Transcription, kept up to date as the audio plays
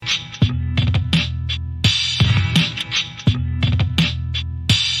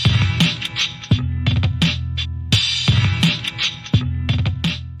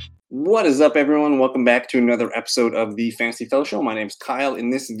What is up, everyone? Welcome back to another episode of the Fantasy Fellow Show. My name is Kyle. In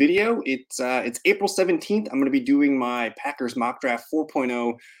this video, it's April 17th. I'm going to be doing my Packers mock draft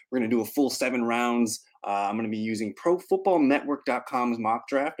 4.0. We're going to do a full 7 rounds. I'm going to be using ProFootballNetwork.com's mock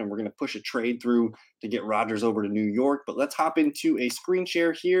draft, and we're going to push a trade through to get Rodgers over to New York. But let's hop into a screen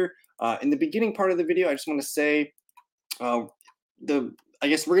share here. In the beginning part of the video, I just want to say I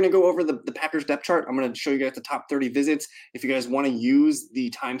guess we're going to go over the Packers depth chart. I'm going to show you guys the top 30 visits. If you guys want to use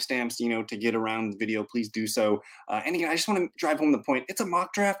the timestamps, to get around the video, please do so. And again, I just want to drive home the point. It's a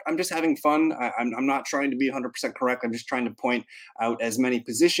mock draft. I'm just having fun. I'm not trying to be 100% correct. I'm just trying to point out as many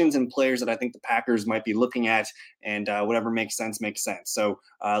positions and players that I think the Packers might be looking at, and whatever makes sense, makes sense. So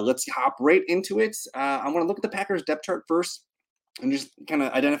let's hop right into it. I want to look at the Packers depth chart first and just kind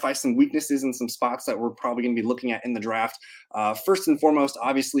of identify some weaknesses and some spots that we're probably going to be looking at in the draft. First and foremost,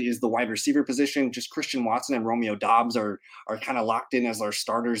 obviously, is the wide receiver position. Just Christian Watson and Romeo Doubs are kind of locked in as our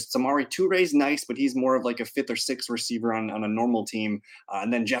starters. Samori Toure's nice, but he's more of like a 5th or 6th receiver on a normal team.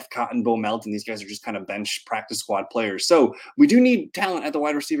 And then Jeff Cotton, Bo Melton, these guys are just kind of bench practice squad players. So we do need talent at the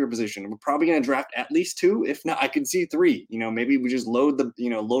wide receiver position. We're probably going to draft at least 2. If not, I could see 3. Maybe we just load up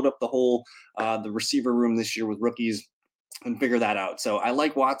the whole the receiver room this year with rookies and figure that out. So I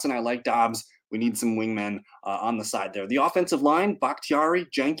like Watson. I like Doubs. We need some wingmen on the side there. The offensive line, Bakhtiari,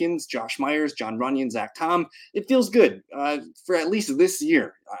 Jenkins, Josh Myers, John Runyon, Zach Tom. It feels good for at least this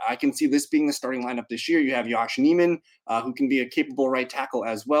year. I can see this being the starting lineup this year. You have Josh Neiman, who can be a capable right tackle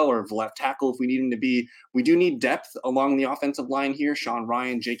as well, or left tackle if we need him to be. We do need depth along the offensive line here. Sean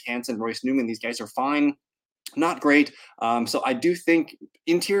Ryan, Jake Hansen, Royce Newman, these guys are fine. Not great. So I do think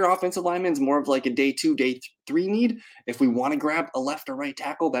interior offensive linemen is more of like a day 2, day 3 need. If we want to grab a left or right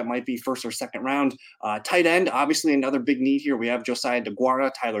tackle, that might be 1st or 2nd round. Tight end, obviously another big need here. We have Josiah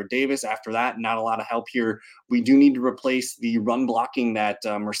DeGuara, Tyler Davis. After that, not a lot of help here. We do need to replace the run blocking that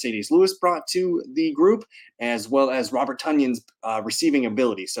Mercedes Lewis brought to the group, as well as Robert Tunyon's receiving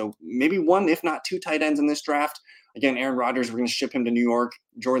ability. So maybe 1, if not 2 tight ends in this draft. Again, Aaron Rodgers, we're going to ship him to New York.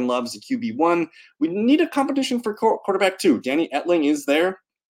 Jordan Love's the QB1. We need a competition for quarterback 2. Danny Etling is there.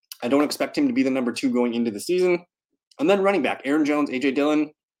 I don't expect him to be the number 2 going into the season. And then running back, Aaron Jones, A.J.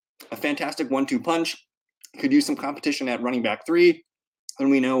 Dillon, a fantastic 1-2 punch. Could use some competition at running back 3. And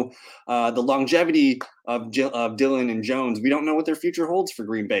we know the longevity of Dillon and Jones. We don't know what their future holds for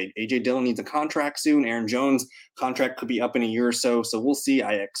Green Bay. A.J. Dillon needs a contract soon. Aaron Jones' contract could be up in a year or so. So we'll see.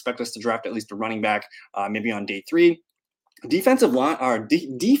 I expect us to draft at least a running back maybe on day 3. Defensive line, our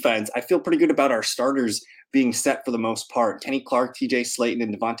defense, I feel pretty good about our starters being set for the most part. Kenny Clark, TJ Slayton,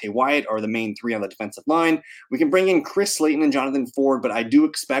 and Devontae Wyatt are the main 3 on the defensive line. We can bring in Chris Slayton and Jonathan Ford, but I do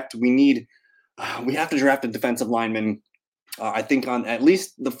expect we have to draft a defensive lineman. I think on at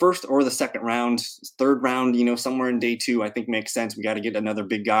least the 1st or the 2nd round, 3rd round, somewhere in day 2, I think makes sense. We got to get another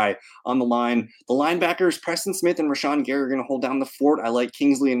big guy on the line. The linebackers, Preston Smith and Rashawn Gary are going to hold down the fort. I like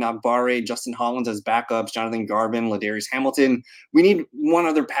Kingsley and Nagbare, Justin Hollins as backups, Jonathan Garvin, Ladarius Hamilton. We need one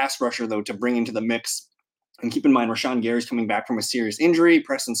other pass rusher, though, to bring into the mix. And keep in mind, Rashawn Gary's coming back from a serious injury.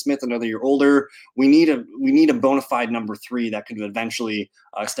 Preston Smith, another year older. We need a bona fide number 3 that could eventually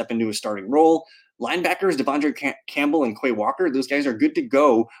step into a starting role. Linebackers, Devondre Campbell and Quay Walker, those guys are good to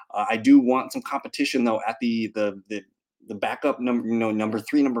go. I do want some competition though at the backup number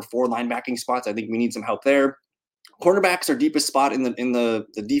 3, number 4 linebacking spots. I think we need some help there. Cornerbacks are deepest spot in the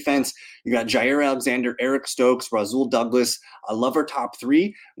defense. You got Jair Alexander, Eric Stokes, Rasul Douglas. I love our top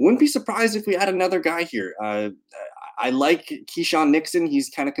 3. Wouldn't be surprised if we add another guy here. I like Keyshawn Nixon. He's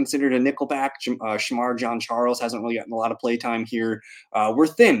kind of considered a nickelback. Shamar John Charles hasn't really gotten a lot of play time here. We're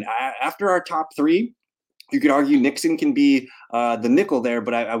thin. After our top 3, you could argue Nixon can be the nickel there,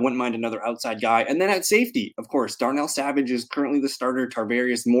 but I wouldn't mind another outside guy. And then at safety, of course, Darnell Savage is currently the starter.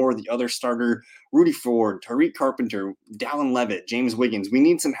 Tarvarius Moore, the other starter. Rudy Ford, Tariq Carpenter, Dallin Levitt, James Wiggins. We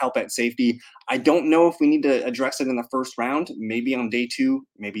need some help at safety. I don't know if we need to address it in the 1st round. Maybe on day 2,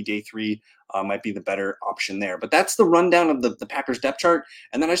 maybe day 3 might be the better option there. But that's the rundown of the Packers depth chart.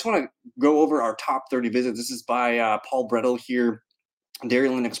 And then I just want to go over our top 30 visits. This is by Paul Brettel here.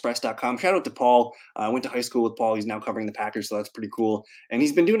 DairylandExpress.com. Shout out to Paul. I went to high school with Paul. He's now covering the Packers, so that's pretty cool. And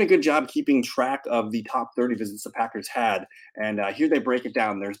he's been doing a good job keeping track of the top 30 visits the Packers had. And here they break it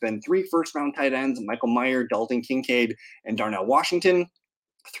down. There's been 3 first-round tight ends, Michael Mayer, Dalton Kincaid, and Darnell Washington.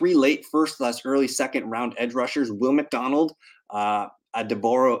 3 late first/early second-round edge rushers, Will McDonald,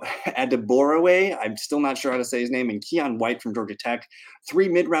 Adeborough, I'm still not sure how to say his name, and Keon White from Georgia Tech. 3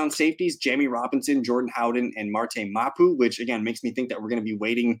 mid-round safeties, Jamie Robinson, Jordan Howden, and Marte Mapu, which, again, makes me think that we're going to be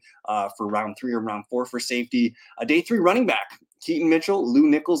waiting for round 3 or round 4 for safety. A day 3 running back, Keaton Mitchell, Lou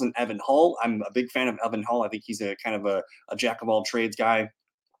Nichols, and Evan Hull. I'm a big fan of Evan Hull. I think he's a kind of a jack-of-all-trades guy.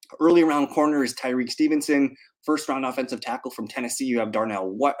 Early round corner is Tyreek Stevenson. First round offensive tackle from Tennessee, you have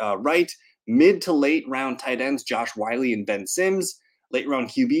Darnell Wright. Mid to late round tight ends, Josh Wiley and Ben Sims. Late round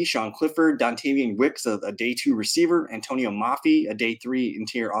QB, Sean Clifford, Dontavian Wicks, a day 2 receiver, Antonio Maffei, a day 3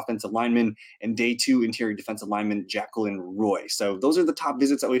 interior offensive lineman, and day 2 interior defensive lineman, Jacqueline Roy. So those are the top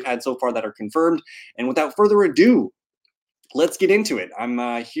visits that we've had so far that are confirmed. And without further ado, let's get into it.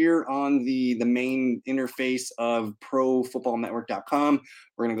 I'm here on the main interface of ProFootballNetwork.com.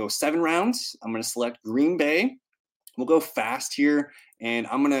 We're going to go 7 rounds. I'm going to select Green Bay. We'll go fast here, and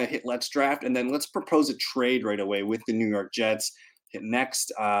I'm going to hit Let's Draft, and then let's propose a trade right away with the New York Jets. Hit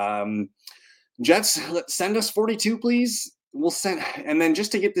next. Jets, send us 42, please. We'll send, and then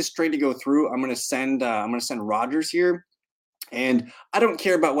just to get this trade to go through, I'm going to send Rodgers here. And I don't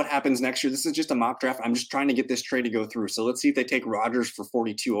care about what happens next year. This is just a mock draft. I'm just trying to get this trade to go through. So let's see if they take Rodgers for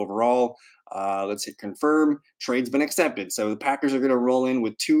 42 overall. Let's hit confirm. Trade's been accepted. So the Packers are going to roll in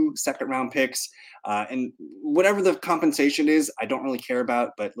with 2 second-round picks. And whatever the compensation is, I don't really care about.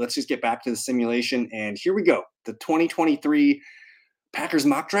 But let's just get back to the simulation. And here we go. The 2023 Packers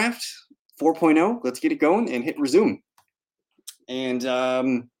mock draft 4.0. Let's get it going and hit resume. And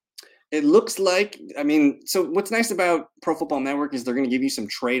it looks like, so what's nice about Pro Football Network is they're going to give you some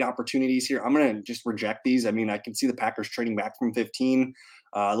trade opportunities here. I'm going to just reject these. I can see the Packers trading back from 15.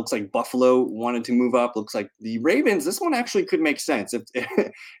 Looks like Buffalo wanted to move up. Looks like the Ravens, this one actually could make sense.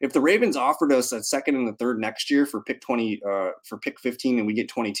 If the Ravens offered us a second and a third next year for pick 15 and we get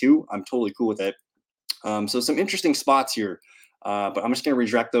 22, I'm totally cool with it. So some interesting spots here. But I'm just going to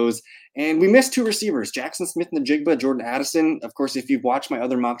reject those. And we missed 2 receivers, Jackson Smith-Njigba, Jordan Addison. Of course, if you've watched my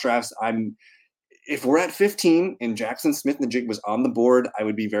other mock drafts, if we're at 15 and Jackson Smith-Njigba was on the board, I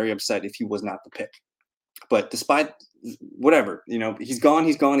would be very upset if he was not the pick. But despite whatever, he's gone.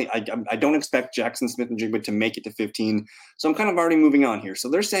 I don't expect Jackson Smith-Njigba to make it to 15. So I'm kind of already moving on here. So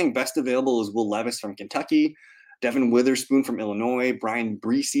they're saying best available is Will Levis from Kentucky, Devin Witherspoon from Illinois, Brian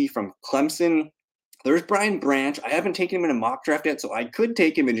Bresee from Clemson. There's Brian Branch. I haven't taken him in a mock draft yet, so I could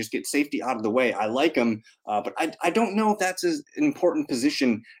take him and just get safety out of the way. I like him, but I don't know if that's as important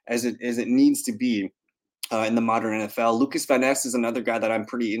position as it needs to be in the modern NFL. Lucas Van Ness is another guy that I'm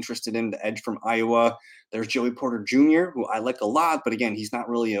pretty interested in, the edge from Iowa. There's Joey Porter Jr., who I like a lot, but again, he's not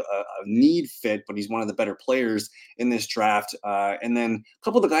really a need fit, but he's one of the better players in this draft. And then a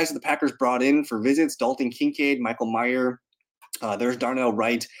couple of the guys that the Packers brought in for visits, Dalton Kincaid, Michael Mayer. There's Darnell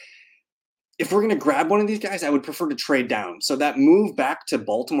Wright. If we're going to grab one of these guys, I would prefer to trade down. So that move back to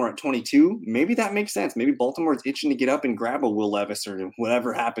Baltimore at 22, maybe that makes sense. Maybe Baltimore is itching to get up and grab a Will Levis or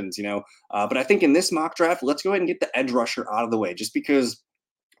whatever happens, But I think in this mock draft, let's go ahead and get the edge rusher out of the way, just because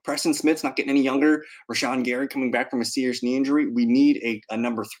Preston Smith's not getting any younger. Rashawn Gary coming back from a serious knee injury. We need a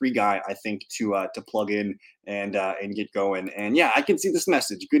number 3 guy, I think, to plug in and get going. And yeah, I can see this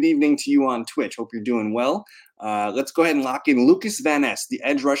message. Good evening to you on Twitch. Hope you're doing well. Let's go ahead and lock in Lucas Van Ness, the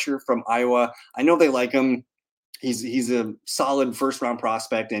edge rusher from Iowa. I know they like him. He's a solid first-round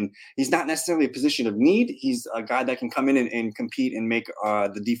prospect, and he's not necessarily a position of need. He's a guy that can come in and compete and make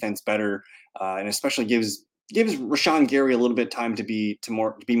the defense better, and especially gives Rashawn Gary a little bit of time to be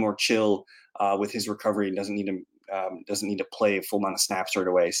more chill with his recovery and doesn't need to play a full amount of snaps right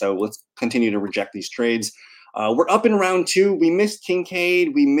away. So let's continue to reject these trades. We're up in round 2. We missed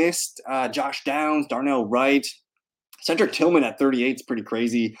Kincaid. We missed Josh Downs, Darnell Wright. Cedric Tillman at 38 is pretty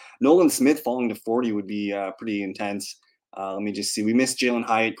crazy. Nolan Smith falling to 40 would be pretty intense. Let me just see. We missed Jalen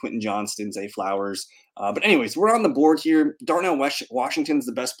Hyatt, Quentin Johnston, Zay Flowers. But anyways, we're on the board here. Darnell Washington's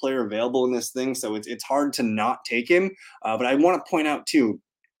the best player available in this thing, so it's hard to not take him. But I want to point out, too,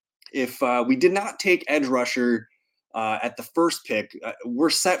 if we did not take edge rusher at the first pick, we're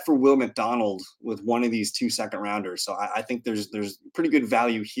set for Will McDonald with one of these 2 second-rounders. So I think there's pretty good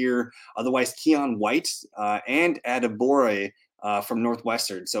value here. Otherwise, Keon White and Adebore from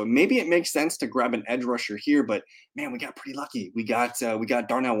Northwestern. So maybe it makes sense to grab an edge rusher here, but man, we got pretty lucky. We got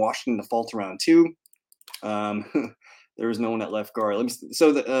Darnell Washington to fall to round 2. There was no one at left guard.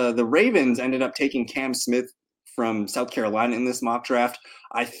 So the Ravens ended up taking Cam Smith from South Carolina in this mock draft.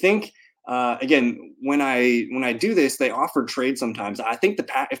 I think again, when I do this, they offer trade sometimes. I think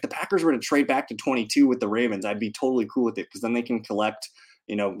if the Packers were to trade back to 22 with the Ravens, I'd be totally cool with it because then they can collect,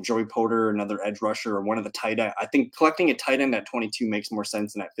 Joey Porter, another edge rusher, or one of the tight end. I think collecting a tight end at 22 makes more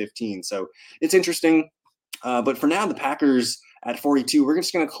sense than at 15. So it's interesting. But for now, the Packers at 42, we're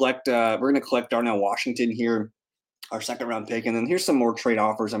just going to collect. We're going to collect Darnell Washington here, our second round pick, and then here's some more trade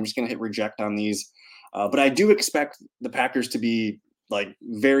offers. I'm just going to hit reject on these. But I do expect the Packers to be like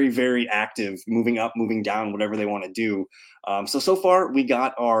very, very active, moving up, moving down, whatever they want to do. So far we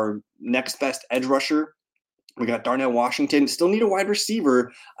got our next best edge rusher We got Darnell Washington. Still need a wide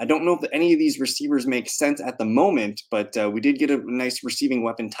receiver. I don't know if any of these receivers make sense at the moment, but we did get a nice receiving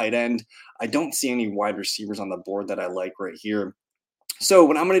weapon tight end. I don't see any wide receivers on the board that I like right here. So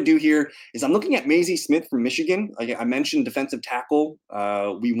what I'm going to do here is I'm looking at Maisie Smith from Michigan. Like I mentioned, defensive tackle.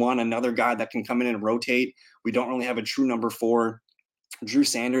 We want another guy that can come in and rotate. We don't really have a true number 4. Drew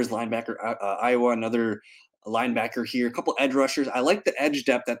Sanders, linebacker, Iowa, another linebacker here. A couple edge rushers. I like the edge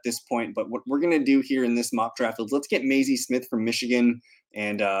depth at this point, but what we're going to do here in this mock draft is let's get Maisie Smith from Michigan,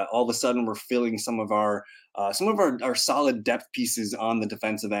 and all of a sudden we're filling some of our solid depth pieces on the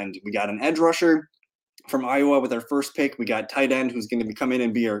defensive end. We got an edge rusher from Iowa with our first pick. We got tight end who's going to come in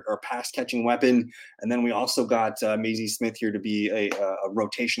and be our pass catching weapon. And then we also got Maisie Smith here to be a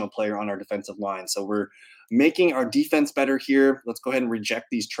rotational player on our defensive line. So we're making our defense better here. Let's go ahead and reject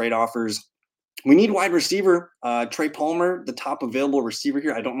these trade offers. We need wide receiver. Trey Palmer, the top available receiver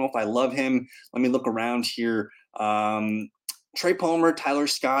here. I don't know if I love him. Let me look around here. Trey Palmer, Tyler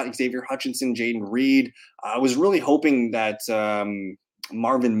Scott, Xavier Hutchinson, Jaden Reed. I was really hoping that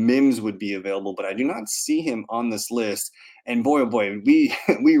Marvin Mims would be available, but I do not see him on this list. And boy, oh boy, we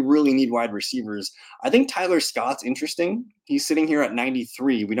really need wide receivers. I think Tyler Scott's interesting. He's sitting here at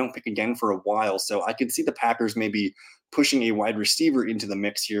 93. We don't pick again for a while, so I could see the Packers maybe pushing a wide receiver into the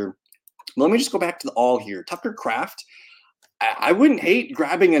mix here. Let me just go back to the all here. Tucker Kraft. I wouldn't hate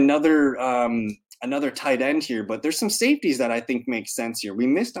grabbing another tight end here, but there's some safeties that I think make sense here. We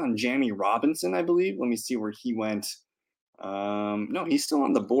missed on Jamie Robinson, I believe. Let me see where he went. No, he's still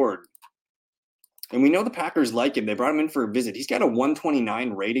on the board. And we know the Packers like him. They brought him in for a visit. He's got a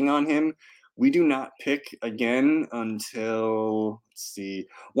 129 rating on him. We do not pick again until, let's see,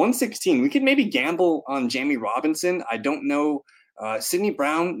 116. We could maybe gamble on Jamie Robinson. I don't know. Sidney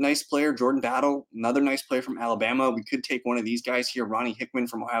Brown, nice player. Jordan Battle, another nice player from Alabama. We could take one of these guys here. Ronnie Hickman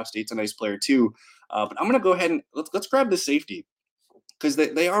from Ohio State's a nice player too. But I'm going to go ahead and let's grab the safety because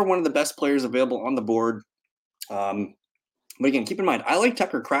they are one of the best players available on the board. But again, keep in mind, I like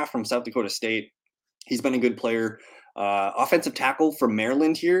Tucker Kraft from South Dakota State. He's been a good player. Offensive tackle from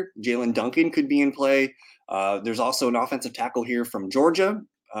Maryland here, Jalen Duncan could be in play. There's also an offensive tackle here from Georgia.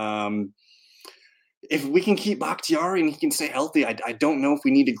 If we can keep Bakhtiari and he can stay healthy, I don't know if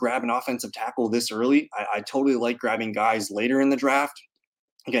we need to grab an offensive tackle this early. I totally like grabbing guys later in the draft.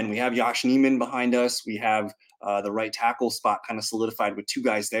 Again, we have Josh Neiman behind us. We have the right tackle spot kind of solidified with 2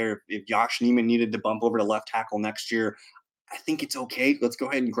 guys there. If Josh Neiman needed to bump over to left tackle next year, I think it's okay. Let's go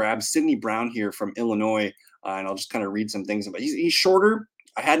ahead and grab Sidney Brown here from Illinois, and I'll just kind of read some things about. He's shorter.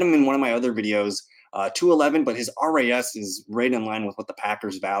 I had him in one of my other videos, 211, but his RAS is right in line with what the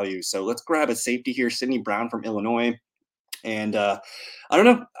Packers value. So let's grab a safety here, Sidney Brown from Illinois. And I don't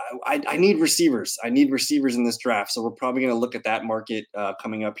know. I need receivers. I need receivers in this draft. So we're probably going to look at that market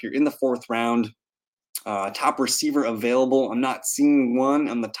coming up here in the 4th round. Top receiver available. I'm not seeing one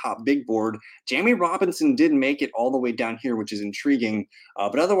on the top big board. Jamie Robinson did make it all the way down here, which is intriguing.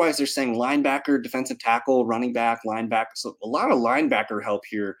 But otherwise, they're saying linebacker, defensive tackle, running back, linebacker. So a lot of linebacker help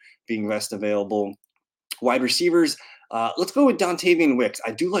here being best available. Wide receivers. Let's go with Dontavian Wicks.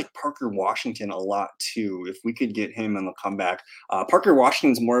 I do like Parker Washington a lot too. If we could get him on the comeback, Parker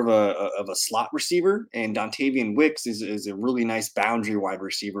Washington's more of a slot receiver, and Dontavian Wicks is a really nice boundary wide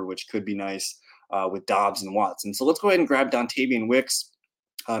receiver, which could be nice with Dobbs and Watson. So let's go ahead and grab Dontavian Wicks.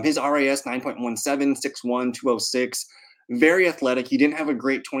 His RAS 9.17, 6'1", 206. Very athletic. He didn't have a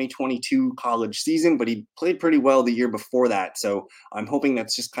great 2022 college season, but he played pretty well the year before that. So I'm hoping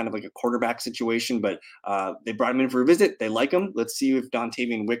that's just kind of like a quarterback situation, but they brought him in for a visit. They like him. Let's see if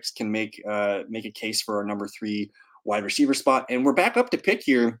Dontavian Wicks can make a case for our number 3 wide receiver spot. And we're back up to pick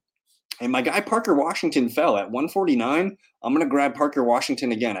here. And my guy Parker Washington fell at 149. I'm going to grab Parker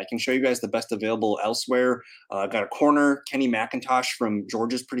Washington again. I can show you guys the best available elsewhere. Got a corner. Kenny McIntosh from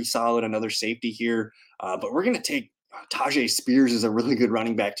Georgia's pretty solid. Another safety here. But we're going to take Tajay Spears is a really good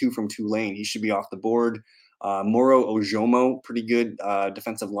running back too from Tulane. He should be off the board. Moro Ojomo, pretty good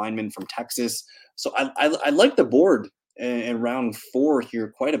defensive lineman from Texas. So I like the board in round 4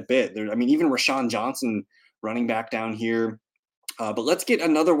 here quite a bit. Even Rashawn Johnson running back down here. But let's get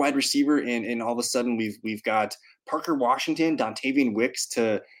another wide receiver, and all of a sudden we've got Parker Washington, Dontavian Wicks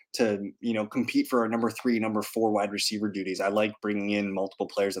to compete for our number 3, number 4 wide receiver duties. I like bringing in multiple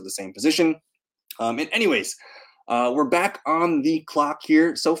players at the same position. And anyways, we're back on the clock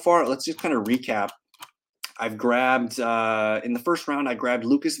here. So far, let's just kind of recap. I've grabbed in the first round. I grabbed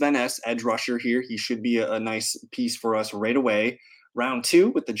Lucas Van Ness, edge rusher here. He should be a nice piece for us right away. Round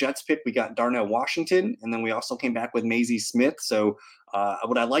 2 with the Jets pick, we got Darnell Washington, and then we also came back with Maisie Smith. So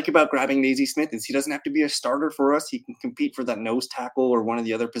What I like about grabbing Nazy Smith is he doesn't have to be a starter for us. He can compete for that nose tackle or one of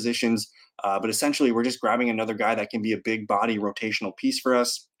the other positions. But essentially, we're just grabbing another guy that can be a big body rotational piece for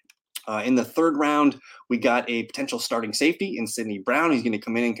us. In the third round, we got a potential starting safety in Sidney Brown. He's going to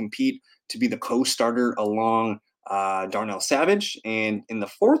come in and compete to be the co-starter along Darnell Savage. And in the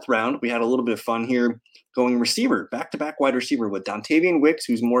fourth round, we had a little bit of fun here going receiver, back-to-back wide receiver with Dontavian Wicks,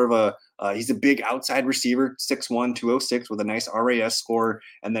 who's more of he's a big outside receiver, 6'1", 206 with a nice RAS score.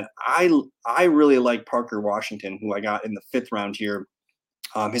 And then I really like Parker Washington, who I got in the fifth round here.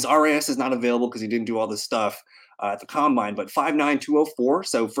 His RAS is not available because he didn't do all this stuff at the combine, but 5'9", 204.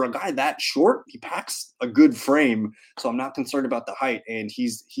 So for a guy that short, he packs a good frame. So I'm not concerned about the height, and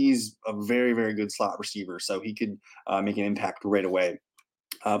he's a very, very good slot receiver. So he could make an impact right away.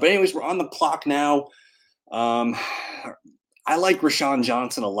 But anyways, we're on the clock now. I like Rashawn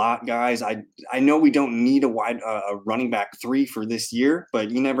Johnson a lot, guys. I know we don't need a running back 3 for this year, but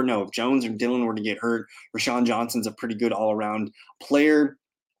you never know. If Jones or Dillon were to get hurt, Rashawn Johnson's a pretty good all-around player.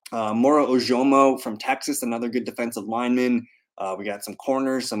 Moro Ojomo from Texas, another good defensive lineman. We got some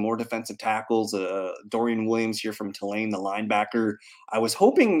corners, some more defensive tackles. Dorian Williams here from Tulane, the linebacker. I was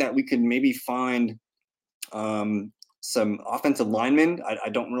hoping that we could maybe find some offensive linemen. I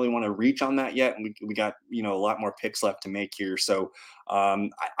don't really want to reach on that yet. We got, a lot more picks left to make here. So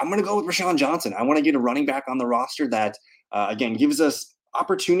I'm going to go with Rashawn Johnson. I want to get a running back on the roster that, again, gives us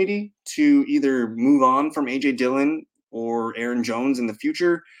opportunity to either move on from A.J. Dillon or Aaron Jones in the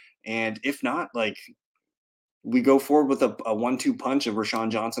future. And if not, we go forward with a 1-2 punch of Rashawn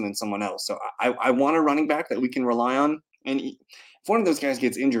Johnson and someone else. So I want a running back that we can rely on. And if one of those guys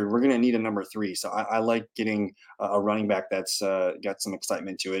gets injured, we're going to need a number 3. So I like getting a running back that's got some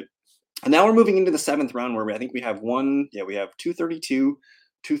excitement to it. And now we're moving into the 7th round where I think we have 232,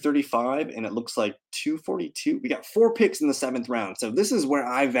 235, and it looks like 242. We got 4 picks in the 7th round. So this is where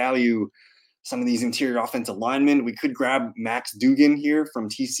I value some of these interior offensive linemen. We could grab Max Duggan here from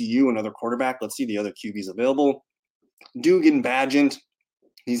TCU, another quarterback. Let's see the other QBs available. Duggan, Bagent.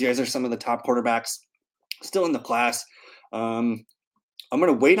 These guys are some of the top quarterbacks still in the class. I'm going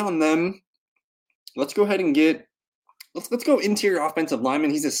to wait on them. Let's go ahead and let's go interior offensive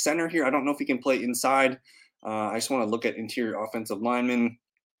lineman. He's a center here. I don't know if he can play inside. I just want to look at interior offensive lineman.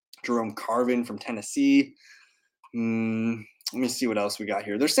 Jerome Carvin from Tennessee. Let me see what else we got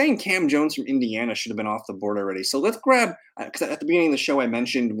here. They're saying Cam Jones from Indiana should have been off the board already. So let's grab, because at the beginning of the show, I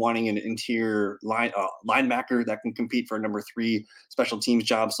mentioned wanting an interior linebacker that can compete for a number 3 special teams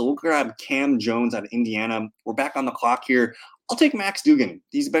job. So we'll grab Cam Jones out of Indiana. We're back on the clock here. I'll take Max Duggan.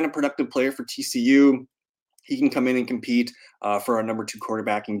 He's been a productive player for TCU. He can come in and compete for our number 2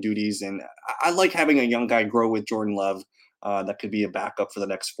 quarterbacking duties. And I like having a young guy grow with Jordan Love that could be a backup for the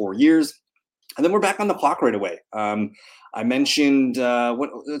next 4 years. And then we're back on the clock right away. I mentioned,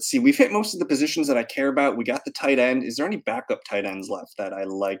 let's see, we've hit most of the positions that I care about. We got the tight end. Is there any backup tight ends left that I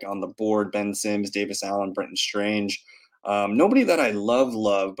like on the board? Ben Sims, Davis Allen, Brenton Strange. Nobody that I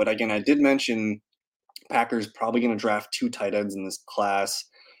love. But again, I did mention Packers probably going to draft 2 tight ends in this class.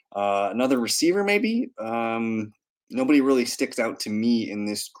 Another receiver, maybe. Nobody really sticks out to me in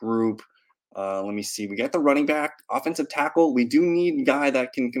this group. Let me see. We got the running back, offensive tackle. We do need a guy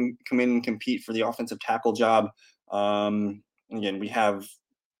that can come in and compete for the offensive tackle job. Again, we have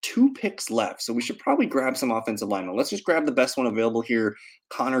 2 picks left, so we should probably grab some offensive linemen. Let's just grab the best one available here.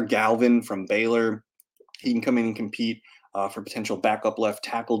 Connor Galvin from Baylor. He can come in and compete for potential backup left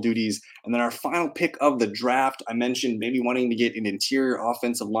tackle duties. And then our final pick of the draft, I mentioned maybe wanting to get an interior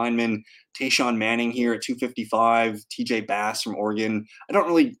offensive lineman, Tayshawn Manning here at 255, TJ Bass from Oregon.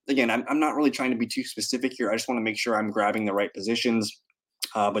 I'm not really trying to be too specific here. I just want to make sure I'm grabbing the right positions.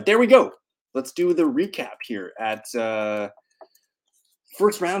 But there we go. Let's do the recap here. At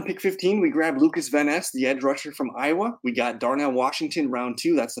first round, pick 15, we grabbed Lucas Van Ness, the edge rusher from Iowa. We got Darnell Washington, round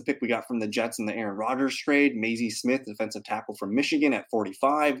 2. That's the pick we got from the Jets in the Aaron Rodgers trade. Maisie Smith, defensive tackle from Michigan at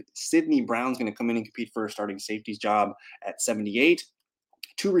 45. Sidney Brown's going to come in and compete for a starting safety's job at 78.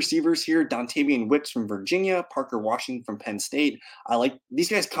 2 receivers here, Dontavian Wicks from Virginia, Parker Washington from Penn State. I like these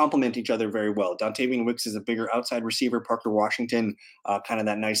guys complement each other very well. Dontavian Wicks is a bigger outside receiver. Parker Washington, kind of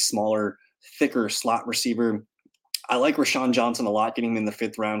that nice, smaller, thicker slot receiver. I like Rashawn Johnson a lot. Getting him in the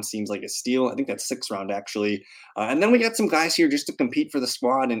 5th round seems like a steal. I think that's 6th round, actually. And then we got some guys here just to compete for the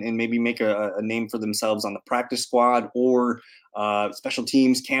squad and maybe make a name for themselves on the practice squad or special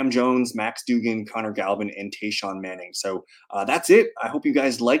teams. Cam Jones, Max Duggan, Connor Galvin, and Tayshawn Manning. So that's it. I hope you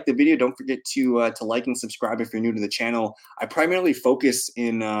guys liked the video. Don't forget to like and subscribe if you're new to the channel. I primarily focus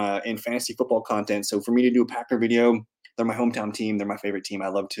in fantasy football content. So for me to do a Packer video, they're my hometown team. They're my favorite team. I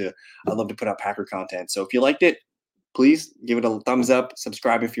love to put out Packer content. So if you liked it, please give it a thumbs up,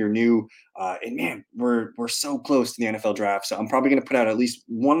 subscribe if you're new. And man, we're so close to the NFL draft. So I'm probably going to put out at least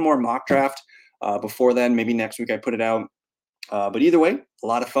one more mock draft before then. Maybe next week I put it out. But either way, a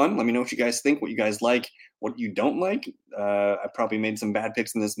lot of fun. Let me know what you guys think, what you guys like, what you don't like. I probably made some bad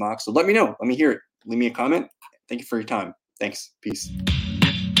picks in this mock. So let me know. Let me hear it. Leave me a comment. Thank you for your time. Thanks. Peace.